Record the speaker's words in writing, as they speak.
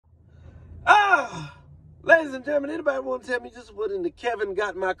ladies and gentlemen, anybody want to tell me just what in the Kevin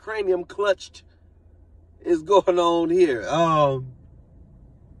got my cranium clutched is going on here? I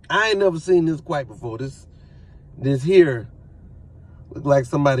ain't never seen this quite before. This here look like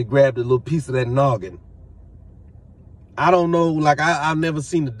somebody grabbed a little piece of that noggin. I don't know, like I've never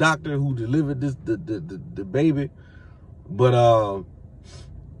seen the doctor who delivered this the baby, but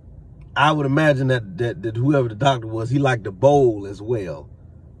I would imagine that whoever the doctor was, he liked the bowl as well,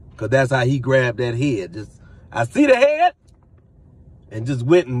 because that's how he grabbed that head. Just, I see the head, and just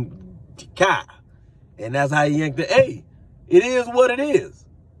went and ka, and that's how he yanked it. Hey, it is what it is.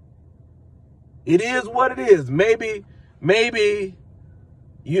 It is what it is. Maybe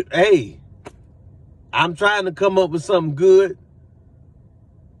you. Hey, I'm trying to come up with something good.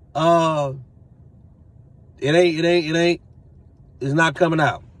 It ain't. It's not coming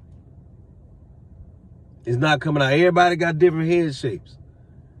out. It's not coming out. Everybody got different head shapes.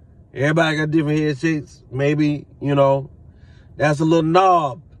 Everybody got different head shapes. Maybe, you know, that's a little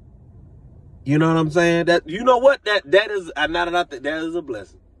knob. You know what I'm saying? That, you know what? That is, now that I think, that is a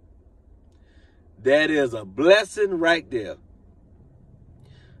blessing. That is a blessing right there.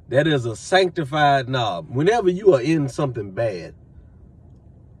 That is a sanctified knob. Whenever you are in something bad,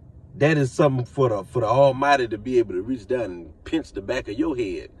 that is something for the Almighty to be able to reach down and pinch the back of your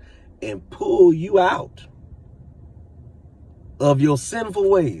head and pull you out of your sinful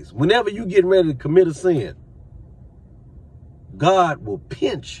ways. Whenever you getting ready to commit a sin, God will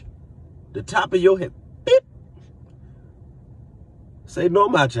pinch the top of your head. Beep. Say, no,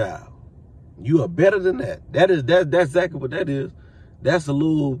 my child. You are better than that. That's exactly what that is. That's a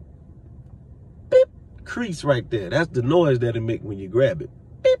little beep crease right there. That's the noise that it make when you grab it.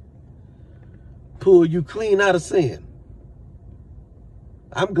 Beep. Pull you clean out of sin.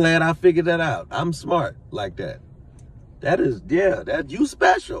 I'm glad I figured that out. I'm smart like that. That is, yeah, that you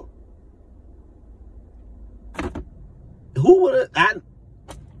special. Who would have, I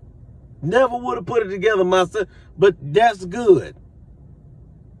never would have put it together myself, but that's good.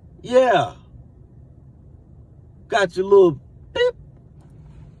 Yeah. Got your little beep.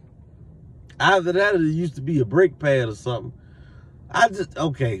 Either that or it used to be a brake pad or something.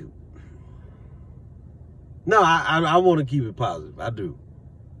 Okay. No, I want to keep it positive. I do.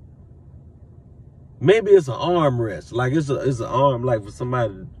 Maybe it's an armrest. Like it's an arm, like for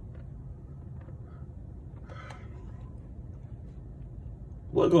somebody.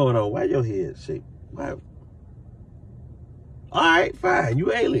 What going on? Why your head shaped? Why? All right, fine.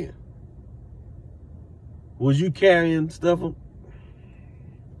 You alien. Was you carrying stuff?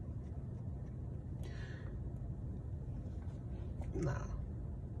 Nah,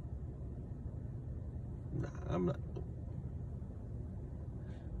 I'm not.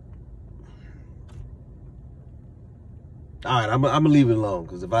 All right, I'm gonna leave it alone,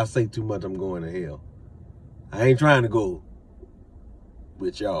 because if I say too much, I'm going to hell. I ain't trying to go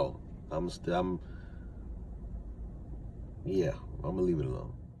with y'all. Yeah, I'm gonna leave it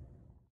alone.